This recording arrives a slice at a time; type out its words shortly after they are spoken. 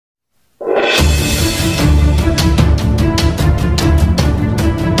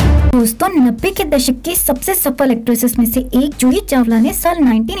दोस्तों 90 के दशक की सबसे सफल एक्ट्रेसेस में से एक जूही चावला ने साल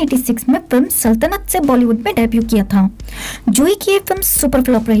 1986 में फिल्म सल्तनत से बॉलीवुड में डेब्यू किया था। जूही की ये फिल्म सुपर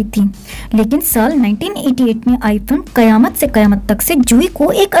फ्लॉप रही थी, लेकिन साल 1988 में आई फिल्म कयामत से कयामत तक से जूही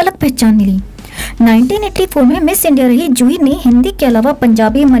को एक अलग पहचान मिली। 1984 में मिस इंडिया रही जूही ने हिंदी के अलावा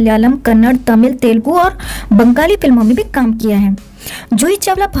पंजाबी, मलयालम, कन्नड़, तमिल, तेलुगु और बंगाली फिल्मों में भी काम किया है। जूही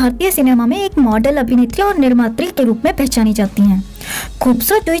चावला भारतीय सिनेमा में एक मॉडल, अभिनेत्री और निर्मात्री के रूप में पहचानी जाती हैं।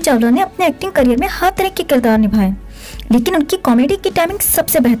 खूबसूरत जूही चावला ने अपने एक्टिंग करियर में हर तरह के किरदार निभाए, लेकिन उनकी कॉमेडी की टाइमिंग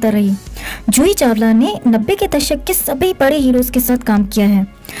सबसे बेहतर रही। जूही चावला ने 90 के दशक के सभी बड़े हीरोज के साथ काम किया है।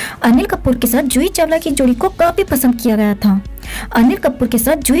 अनिल कपूर के साथ जूही चावला की जोड़ी को काफी पसंद किया गया था। अनिल कपूर के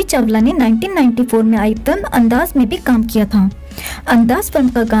साथ जूही चावला ने 1994 में आई फिल्म अंदाज में भी काम किया था। अंदाज फिल्म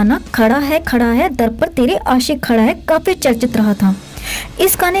का गाना खड़ा है दर पर तेरे आशिक खड़ा है काफी चर्चित रहा था।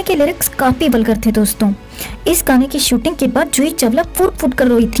 इस गाने के लिरिक्स काफी वल्गर थे दोस्तों। इस गाने की शूटिंग के बाद जूही चावला फूट फूट कर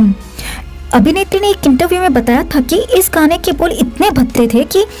रोई थी। अभिनेत्री ने एक इंटरव्यू में बताया था कि इस गाने के बोल इतने भद्दे थे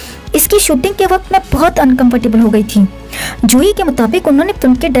कि इसकी शूटिंग के वक्त मैं बहुत अनकंफर्टेबल हो गई थी। जूही के मुताबिक उन्होंने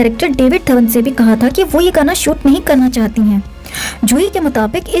फिल्म के डायरेक्टर डेविड धवन से भी कहा था कि वो ये गाना शूट नहीं करना चाहती हैं। जूही के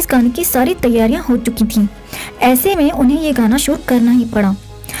मुताबिक इस गाने की सारी तैयारियां हो चुकी थीं, ऐसे में उन्हें ये गाना शूट करना ही पड़ा।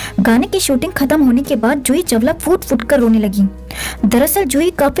 गाने की शूटिंग खत्म होने के बाद जूही चावला फूट फूट कर रोने लगी। दरअसल जूही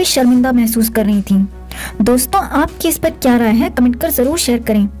काफी शर्मिंदा महसूस कर रही थी। दोस्तों, आपकी इस पर क्या राय है, कमेंट कर जरूर शेयर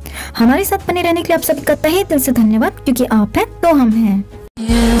करें। हमारे साथ बने रहने के लिए आप सभी का तहे दिल से धन्यवाद, क्योंकि आप हैं तो हम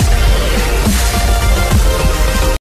हैं।